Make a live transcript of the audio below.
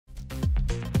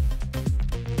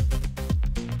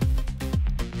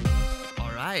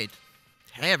right.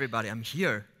 Hey, everybody, I'm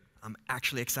here. I'm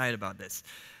actually excited about this.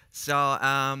 So,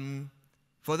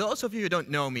 for those of you who don't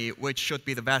know me, which should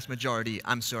be the vast majority,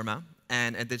 I'm Surma.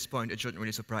 And at this point, it shouldn't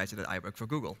really surprise you that I work for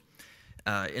Google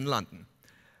in London.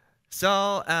 So,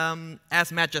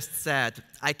 as Matt just said,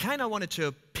 I kind of wanted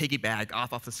to piggyback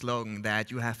off of the slogan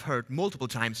that you have heard multiple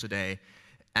times today.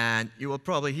 And you will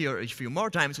probably hear a few more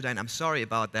times today, and I'm sorry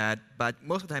about that. But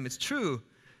most of the time, it's true.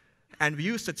 And we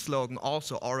used that slogan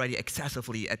also already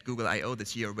excessively at Google I/O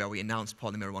this year, where we announced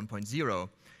Polymer 1.0.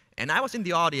 And I was in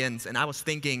the audience, and I was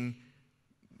thinking,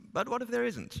 but what if there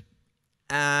isn't?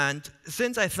 And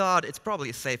since I thought it's probably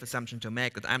a safe assumption to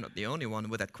make that I'm not the only one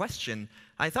with that question,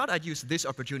 I thought I'd use this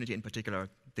opportunity in particular,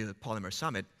 the Polymer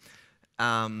Summit,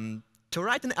 to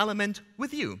write an element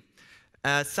with you.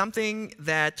 Something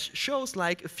that shows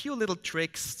like a few little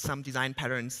tricks, some design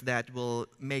patterns that will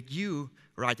make you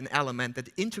write an element that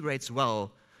integrates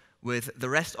well with the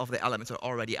rest of the elements that are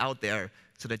already out there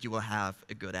so that you will have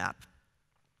a good app.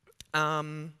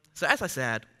 So as I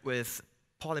said, with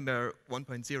Polymer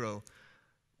 1.0,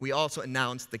 we also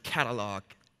announced the catalog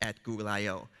at Google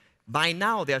I/O. By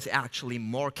now, there's actually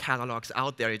more catalogs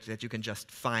out there that you can just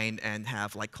find and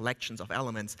have like collections of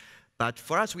elements. But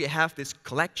for us, we have these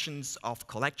collections of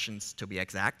collections, to be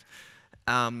exact,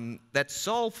 that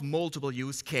solve multiple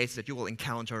use cases that you will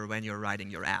encounter when you're writing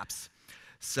your apps.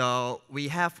 So we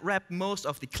have wrapped most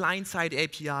of the client-side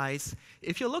APIs.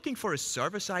 If you're looking for a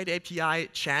server-side API,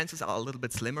 chances are a little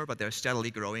bit slimmer, but they're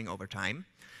steadily growing over time.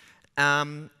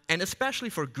 And especially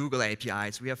for Google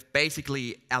APIs, we have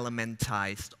basically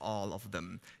elementized all of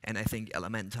them. And I think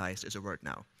elementized is a word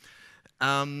now.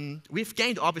 We've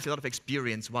gained, obviously, a lot of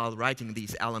experience while writing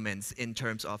these elements in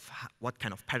terms of what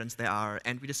kind of patterns they are.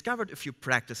 And we discovered a few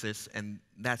practices, and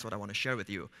that's what I want to share with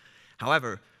you.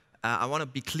 However, I want to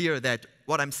be clear that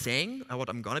what I'm saying, or what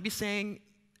I'm going to be saying,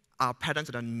 are patterns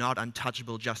that are not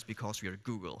untouchable just because we are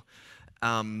Google.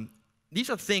 These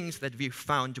are things that we've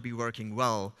found to be working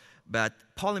well, but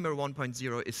Polymer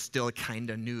 1.0 is still kind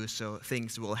of new, so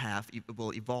things will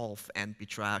evolve and be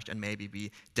trashed and maybe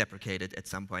be deprecated at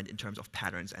some point in terms of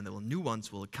patterns, and new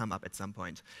ones will come up at some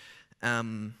point.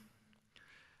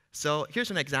 So here's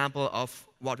an example of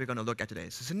what we're going to look at today.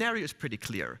 So the scenario is pretty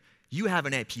clear. You have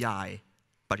an API,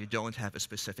 but you don't have a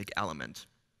specific element.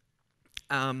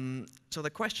 So the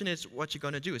question is what you're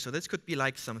going to do. So this could be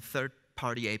like some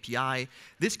third-party API.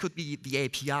 This could be the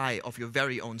API of your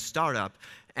very own startup,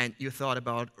 and you thought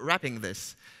about wrapping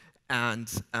this. And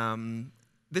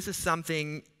this is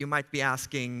something you might be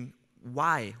asking,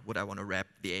 why would I want to wrap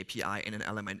the API in an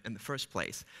element in the first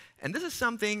place? And this is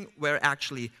something where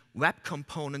actually web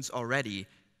components already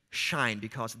shine,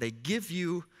 because they give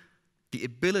you the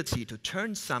ability to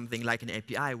turn something like an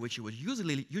API, which you would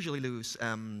usually use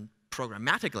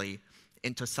programmatically,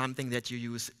 into something that you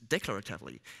use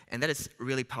declaratively. And that is a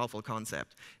really powerful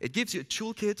concept. It gives you a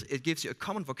toolkit, it gives you a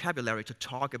common vocabulary to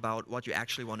talk about what you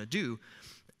actually want to do,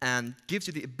 and gives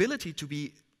you the ability to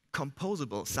be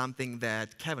composable, something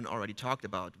that Kevin already talked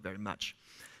about very much.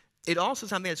 It also,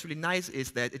 something that's really nice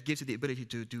is that it gives you the ability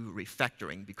to do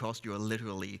refactoring, because you're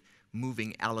literally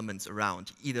moving elements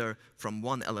around, either from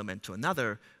one element to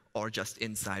another, or just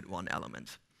inside one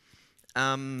element.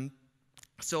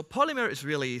 So Polymer is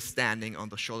really standing on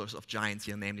the shoulders of giants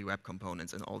here, namely web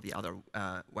components and all the other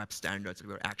web standards that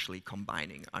we're actually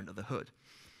combining under the hood.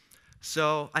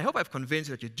 So I hope I've convinced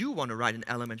you that you do want to write an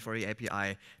element for your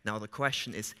API. Now the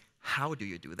question is, how do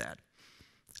you do that?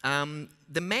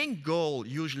 The main goal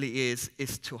usually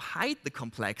is to hide the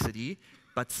complexity,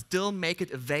 but still make it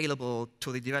available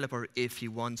to the developer if he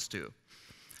wants to.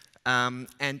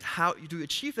 And how you do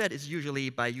achieve that is usually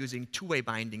by using two-way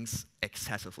bindings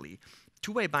excessively.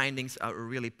 Two-way bindings are a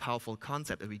really powerful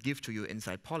concept that we give to you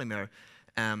inside Polymer,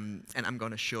 and I'm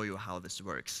going to show you how this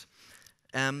works.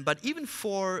 But even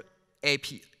for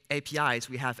APIs,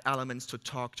 we have elements to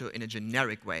talk to in a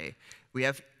generic way. We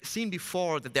have seen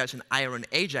before that there's an iron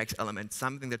AJAX element,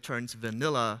 something that turns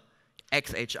vanilla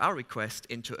XHR request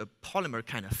into a Polymer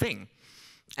kind of thing.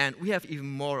 And we have even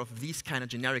more of these kind of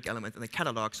generic elements in the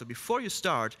catalog. So before you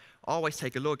start, always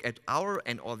take a look at our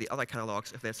and all the other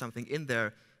catalogs if there's something in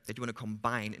there that you want to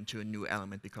combine into a new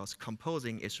element, because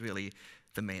composing is really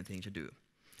the main thing to do.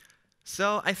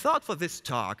 So I thought for this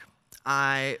talk,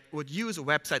 I would use a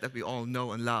website that we all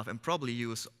know and love and probably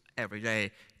use every day,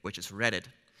 which is Reddit.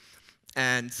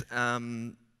 And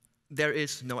there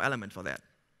is no element for that.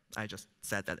 I just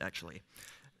said that, actually.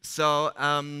 So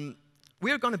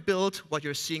we're going to build what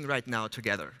you're seeing right now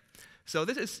together. So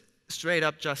this is straight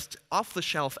up just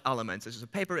off-the-shelf elements. This is a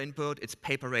paper input, it's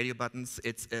paper radio buttons,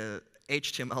 it's a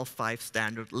HTML5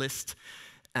 standard list.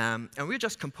 And we're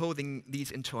just composing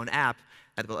these into an app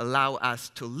that will allow us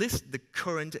to list the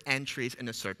current entries in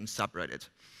a certain subreddit.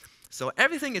 So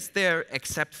everything is there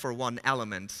except for one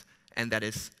element, and that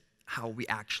is how we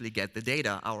actually get the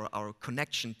data, our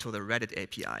connection to the Reddit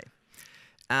API.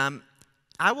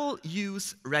 I will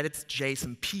use Reddit's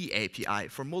JSONP API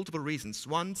for multiple reasons.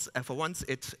 For once,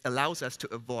 it allows us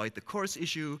to avoid the course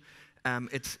issue.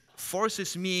 It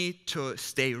forces me to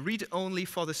stay read-only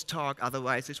for this talk,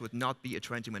 otherwise this would not be a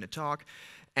 20-minute talk.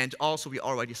 And also, we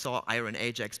already saw Iron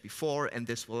Ajax before, and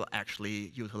this will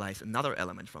actually utilize another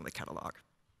element from the catalog.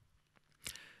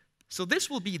 So this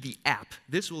will be the app.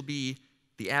 This will be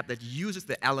the app that uses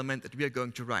the element that we are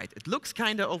going to write. It looks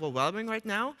kind of overwhelming right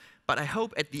now, but I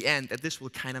hope at the end that this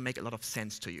will kind of make a lot of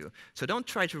sense to you. So don't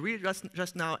try to read it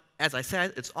just now. As I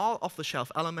said, it's all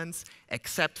off-the-shelf elements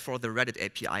except for the Reddit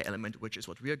API element, which is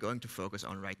what we are going to focus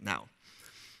on right now.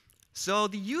 So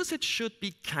the usage should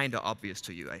be kind of obvious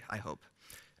to you, I hope.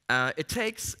 It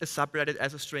takes a subreddit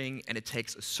as a string, and it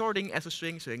takes a sorting as a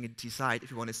string, so you can decide if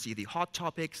you want to see the hot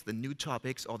topics, the new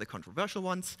topics, or the controversial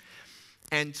ones.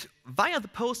 And via the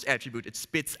post attribute, it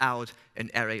spits out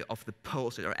an array of the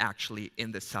posts that are actually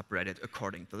in the subreddit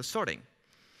according to the sorting.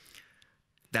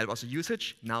 That was the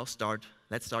usage. Now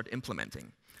let's start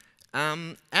implementing.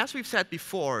 As we've said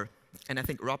before, and I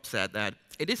think Rob said that,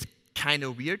 it is kind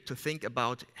of weird to think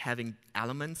about having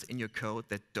elements in your code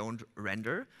that don't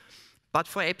render. But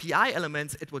for API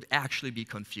elements, it would actually be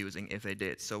confusing if they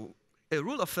did. So a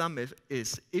rule of thumb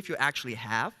is if you actually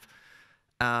have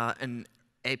an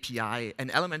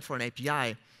element for an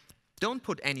API, don't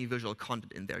put any visual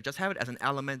content in there. Just have it as an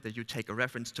element that you take a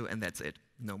reference to, and that's it,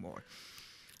 no more.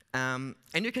 And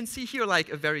you can see here like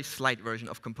a very slight version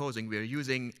of composing. We're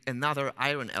using another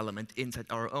Iron element inside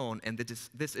our own, and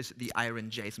this is the Iron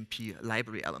JSONP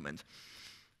library element.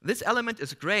 This element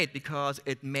is great because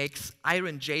it makes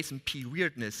Iron JSONP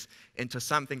weirdness into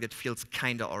something that feels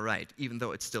kind of all right, even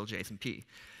though it's still JSONP.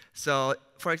 So,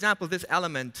 for example, this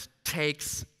element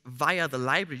takes, via the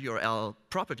library URL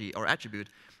property or attribute,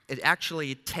 it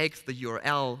actually takes the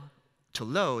URL to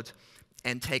load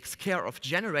and takes care of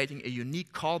generating a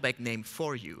unique callback name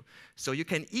for you. So you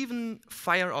can even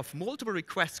fire off multiple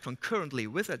requests concurrently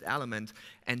with that element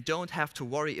and don't have to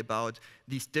worry about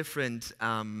these different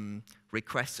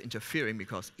requests interfering,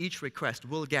 because each request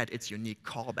will get its unique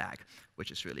callback, which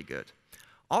is really good.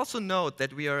 Also note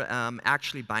that we are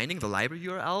actually binding the library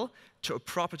URL to a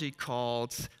property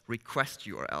called request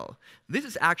URL. This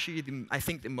is actually, I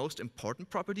think, the most important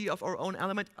property of our own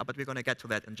element, but we're going to get to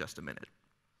that in just a minute.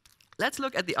 Let's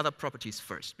look at the other properties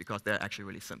first, because they're actually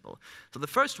really simple. So the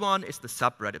first one is the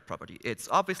subreddit property. It's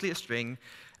obviously a string.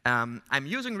 I'm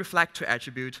using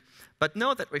reflect_attribute, but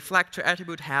note that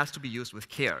reflect_attribute has to be used with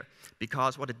care,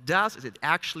 because what it does is it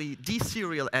actually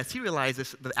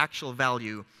serializes the actual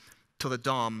value to the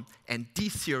DOM and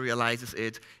deserializes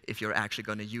it if you're actually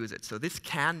going to use it. So this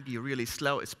can be really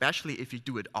slow, especially if you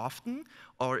do it often,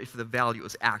 or if the value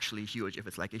is actually huge, if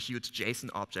it's like a huge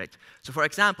JSON object. So for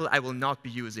example, I will not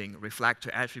be using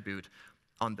reflect_attribute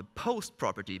on the post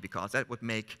property, because that would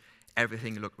make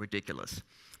everything look ridiculous.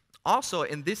 Also,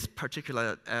 in this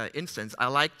particular instance, I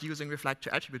like using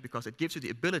reflect_attribute because it gives you the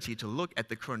ability to look at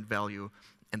the current value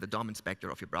in the DOM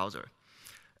inspector of your browser.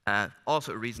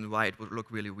 Also a reason why it would look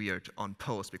really weird on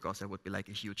post, because there would be like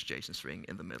a huge JSON string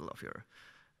in the middle of your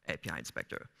API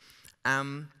inspector.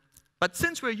 But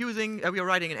since we are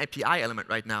writing an API element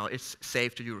right now, it's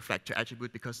safe to use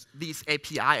reflect_attribute, because these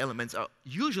API elements are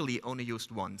usually only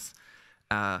used once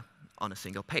on a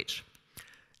single page.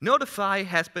 Notify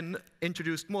has been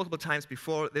introduced multiple times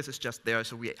before. This is just there,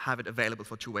 so we have it available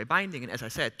for two-way binding. And as I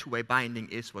said, two-way binding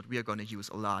is what we are going to use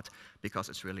a lot, because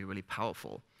it's really, really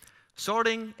powerful.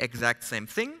 Sorting, exact same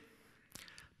thing.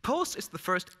 Post is the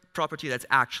first property that's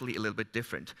actually a little bit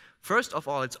different. First of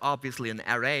all, it's obviously an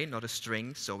array, not a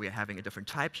string, so we are having a different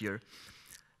type here.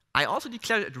 I also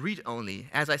declared it read-only.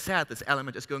 As I said, this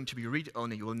element is going to be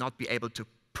read-only. You will not be able to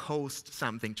post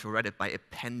something to Reddit by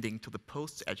appending to the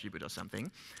posts attribute or something.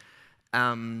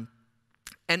 And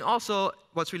also,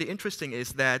 what's really interesting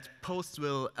is that posts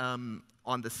will,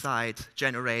 on the side,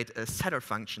 generate a setter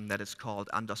function that is called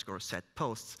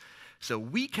 _setPosts. So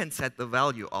we can set the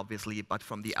value, obviously, but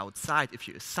from the outside, if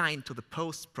you assign to the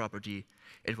post property,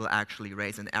 it will actually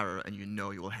raise an error, and you know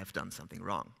you will have done something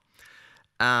wrong.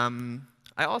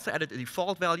 I also added a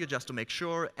default value just to make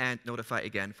sure, and notify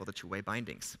again for the two-way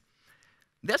bindings.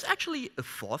 There's actually a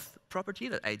fourth property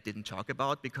that I didn't talk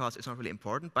about because it's not really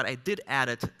important, but I did add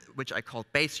it, which I called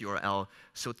base URL.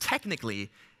 So technically,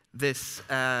 this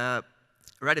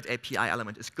Reddit API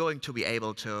element is going to be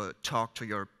able to talk to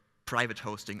your private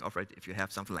hosting of it if you have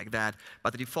something like that. But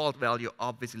the default value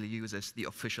obviously uses the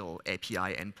official API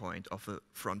endpoint of the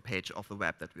front page of the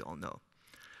web that we all know.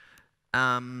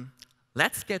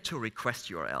 Let's get to request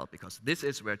URL, because this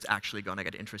is where it's actually going to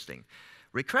get interesting.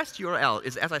 Request URL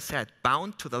is, as I said,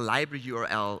 bound to the library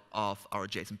URL of our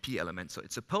JSONP element. So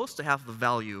it's supposed to have the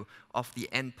value of the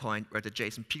endpoint where the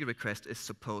JSONP request is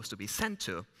supposed to be sent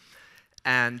to.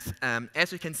 And as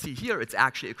you can see here, it's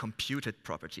actually a computed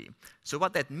property. So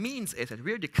what that means is that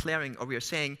we're declaring, or we're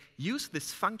saying, use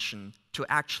this function to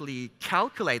actually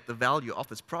calculate the value of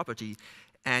this property.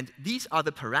 And these are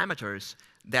the parameters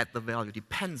that the value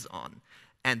depends on.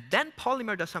 And then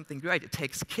Polymer does something great. It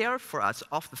takes care for us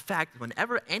of the fact that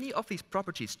whenever any of these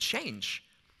properties change,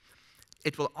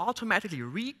 it will automatically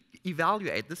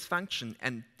re-evaluate this function,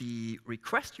 and the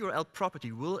request URL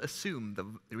property will assume the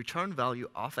return value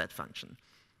of that function.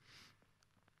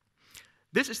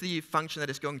 This is the function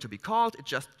that is going to be called. It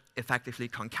just effectively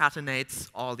concatenates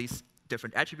all these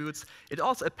different attributes. It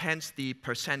also appends the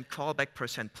 %callback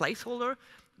placeholder.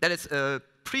 That is a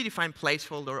predefined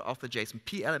placeholder of the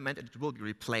JSONP element, and it will be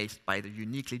replaced by the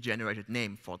uniquely generated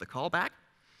name for the callback.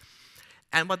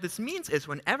 And what this means is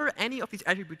whenever any of these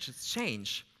attributes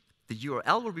change, the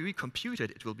URL will be recomputed.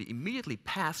 It will be immediately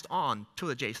passed on to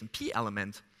the JSONP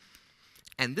element.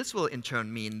 And this will in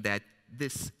turn mean that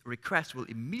this request will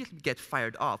immediately get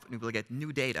fired off, and we will get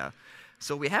new data.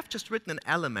 So we have just written an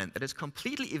element that is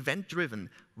completely event-driven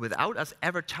without us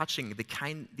ever touching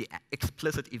the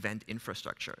explicit event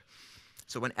infrastructure.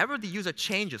 So whenever the user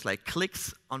changes, like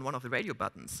clicks on one of the radio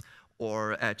buttons,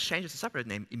 or changes the subreddit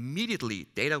name, immediately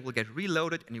data will get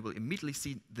reloaded, and you will immediately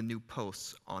see the new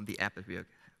posts on the app that we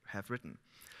have written.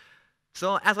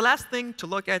 So as a last thing to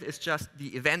look at is just the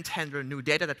event handler new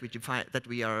data that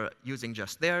we are using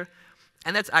just there.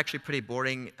 And that's actually pretty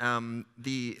boring.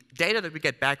 The data that we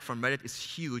get back from Reddit is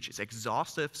huge. It's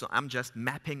exhaustive. So I'm just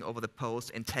mapping over the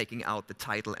post and taking out the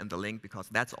title and the link, because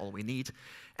that's all we need.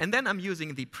 And then I'm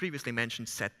using the previously mentioned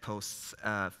setPosts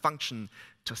function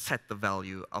to set the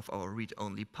value of our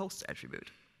read-only posts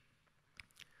attribute.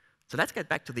 So let's get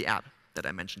back to the app that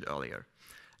I mentioned earlier.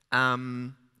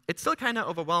 It's still kind of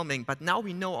overwhelming, but now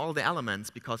we know all the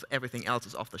elements because everything else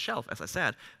is off the shelf, as I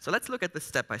said. So let's look at this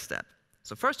step by step.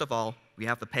 So first of all, we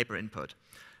have the paper input.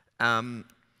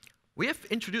 We have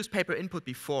introduced paper input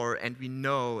before, and we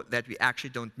know that we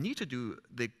actually don't need to do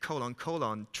the :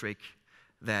 trick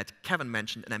that Kevin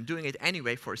mentioned, and I'm doing it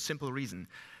anyway for a simple reason.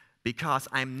 Because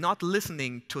I'm not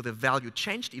listening to the value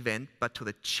changed event, but to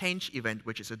the change event,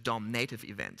 which is a DOM native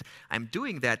event. I'm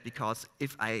doing that because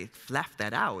if I left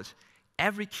that out,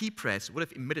 every key press would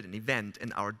have emitted an event,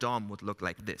 and our DOM would look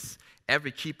like this.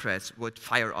 Every key press would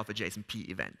fire off a JSONP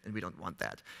event, and we don't want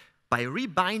that. By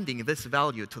rebinding this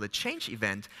value to the change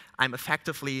event, I'm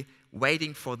effectively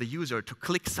waiting for the user to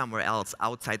click somewhere else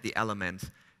outside the element.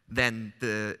 Then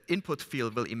the input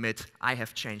field will emit, I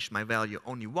have changed my value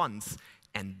only once,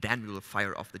 and then we will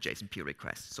fire off the JSONP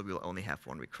request. So we will only have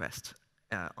one request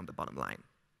on the bottom line.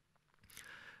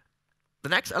 The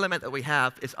next element that we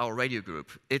have is our radio group.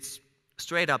 It's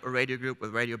straight up a radio group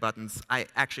with radio buttons. I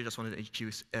actually just wanted an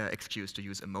excuse to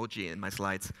use emoji in my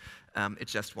slides.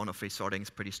 It's just one of three sortings,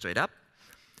 pretty straight up.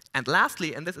 And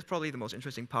lastly, and this is probably the most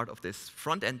interesting part of this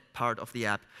front-end part of the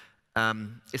app,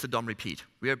 is the DOM repeat.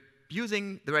 We are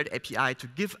using the Reddit API to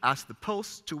give us the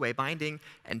post two-way binding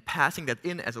and passing that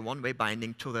in as a one-way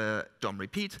binding to the DOM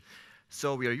repeat.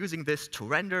 So we are using this to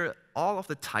render all of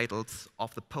the titles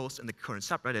of the post in the current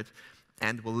subreddit,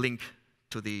 and we'll link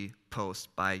to the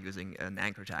post by using an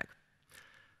anchor tag.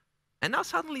 And now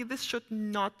suddenly this should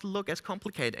not look as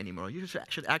complicated anymore. You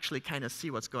should actually kind of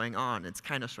see what's going on. It's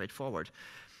kind of straightforward.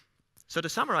 So to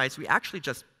summarize, we actually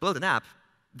just build an app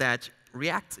that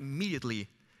reacts immediately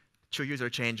to user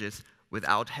changes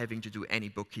without having to do any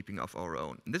bookkeeping of our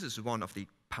own. And this is one of the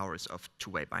powers of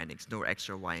two-way bindings. No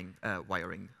extra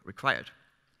wiring required.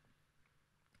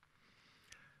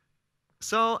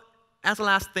 So as a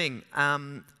last thing,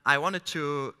 I wanted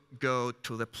to go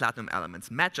to the Platinum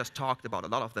elements. Matt just talked about a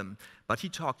lot of them, but he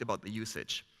talked about the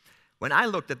usage. When I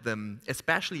looked at them,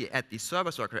 especially at the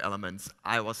Service Worker elements,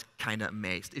 I was kind of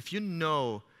amazed. If you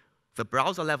know the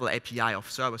browser-level API of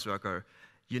Service Worker,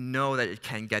 you know that it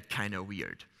can get kind of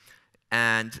weird.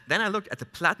 And then I looked at the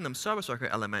Platinum Service Worker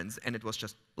elements, and it was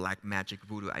just black magic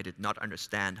voodoo. I did not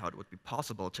understand how it would be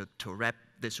possible to wrap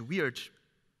this weird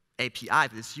API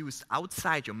that is used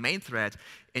outside your main thread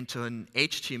into an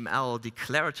HTML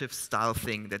declarative style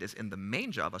thing that is in the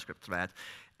main JavaScript thread.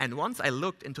 And once I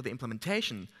looked into the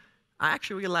implementation, I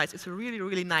actually realized it's a really,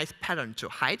 really nice pattern to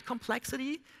hide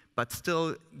complexity, but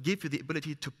still give you the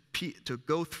ability to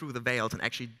go through the veils and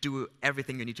actually do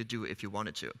everything you need to do if you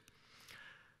wanted to.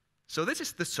 So this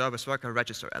is the service worker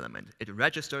register element. It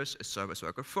registers a service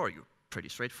worker for you. Pretty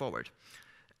straightforward.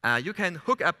 You can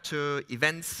hook up to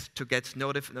events to get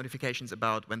notifications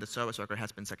about when the service worker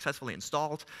has been successfully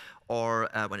installed, or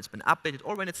when it's been updated,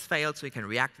 or when it's failed, so you can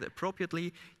react to it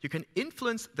appropriately. You can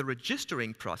influence the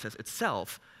registering process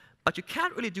itself, but you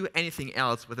can't really do anything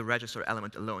else with the register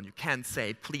element alone. You can't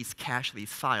say, please cache these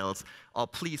files, or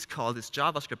please call this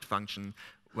JavaScript function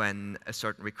when a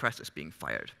certain request is being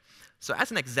fired. So as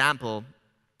an example,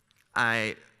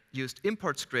 I used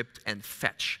import script and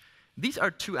fetch. These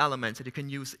are two elements that you can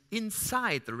use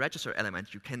inside the register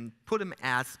element. You can put them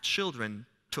as children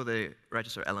to the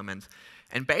register element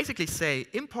and basically say,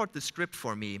 import the script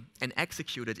for me and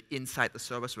execute it inside the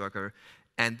service worker.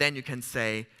 And then you can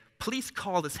say, please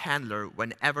call this handler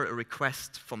whenever a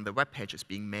request from the web page is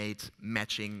being made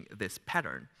matching this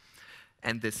pattern.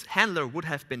 And this handler would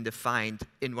have been defined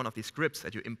in one of these scripts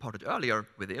that you imported earlier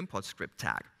with the import script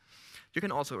tag. You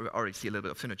can also already see a little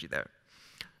bit of synergy there.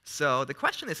 So the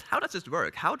question is, how does this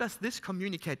work? How does this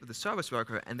communicate with the service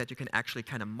worker and that you can actually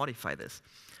kind of modify this?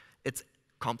 It's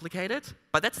complicated,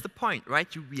 but that's the point, right?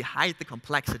 We hide the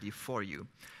complexity for you.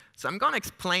 So I'm going to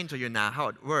explain to you now how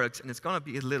it works, and it's going to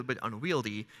be a little bit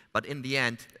unwieldy, but in the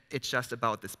end, it's just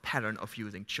about this pattern of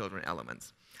using children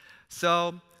elements.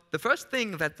 So the first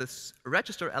thing that this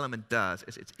register element does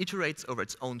is it iterates over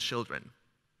its own children.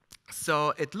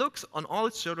 So it looks on all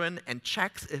its children and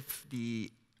checks if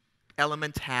the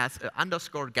element has an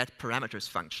underscore get parameters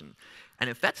function. And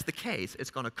if that's the case,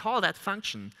 it's going to call that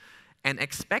function and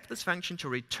expect this function to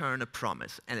return a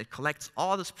promise. And it collects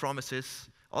all these promises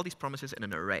in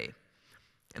an array.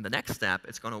 In the next step,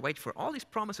 it's going to wait for all these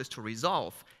promises to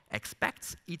resolve,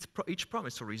 expects each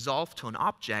promise to resolve to an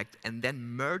object, and then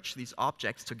merge these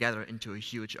objects together into a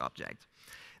huge object.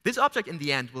 This object, in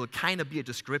the end, will kind of be a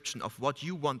description of what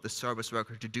you want the service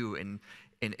worker to do in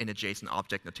a JSON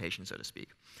object notation, so to speak.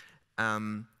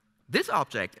 This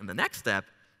object, in the next step,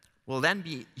 will then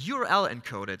be URL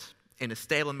encoded in a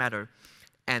stable manner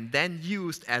and then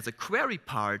used as a query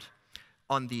part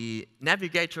on the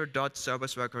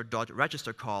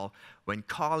navigator.serviceworker.register call when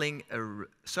calling a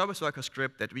service worker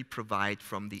script that we provide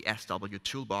from the SW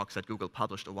toolbox that Google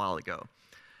published a while ago.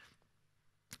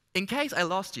 In case I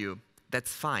lost you,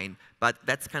 that's fine, but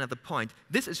that's kind of the point.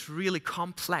 This is really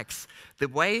complex. The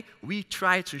way we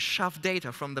try to shove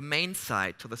data from the main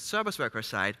side to the service worker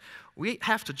side, we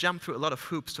have to jump through a lot of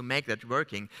hoops to make that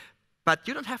working. But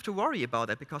you don't have to worry about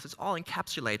that because it's all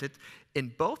encapsulated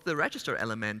in both the register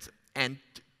element and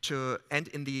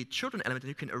in the children element that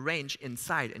you can arrange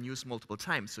inside and use multiple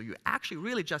times. So you're actually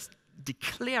really just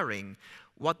declaring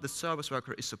what the service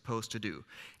worker is supposed to do.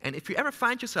 And if you ever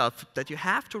find yourself that you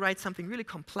have to write something really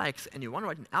complex and you want to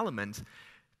write an element,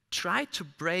 try to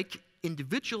break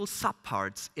individual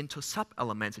subparts into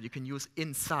sub-elements that you can use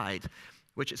inside,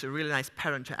 which is a really nice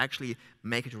pattern to actually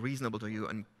make it reasonable to you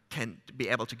and can be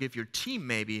able to give your team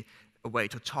maybe a way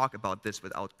to talk about this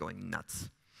without going nuts.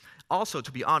 Also,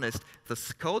 to be honest,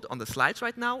 this code on the slides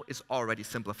right now is already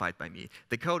simplified by me.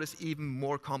 The code is even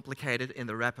more complicated in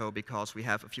the repo because we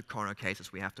have a few corner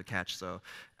cases we have to catch. So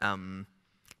in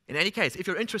any case, if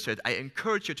you're interested, I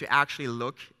encourage you to actually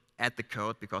look at the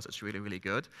code because it's really, really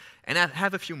good. And I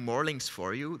have a few more links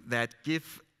for you that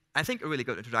give, I think, a really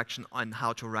good introduction on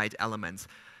how to write elements.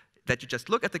 That you just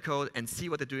look at the code and see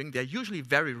what they're doing. They're usually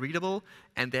very readable,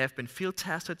 and they have been field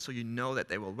tested, so you know that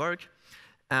they will work.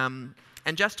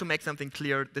 And just to make something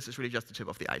clear, this is really just the tip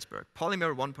of the iceberg.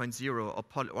 Polymer 1.0 or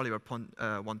Polymer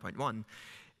 1.1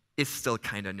 is still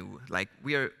kind of new. Like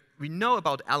we know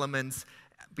about elements.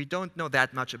 We don't know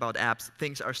that much about apps.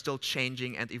 Things are still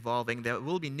changing and evolving. There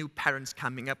will be new patterns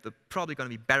coming up. They're probably going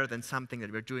to be better than something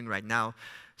that we're doing right now.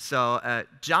 So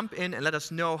jump in and let us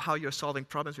know how you're solving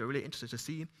problems. We're really interested to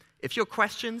see. If you have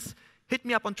questions, hit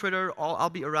me up on Twitter.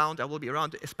 I'll be around. I will be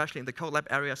around, especially in the Code Lab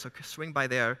area, so swing by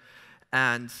there.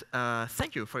 And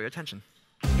thank you for your attention.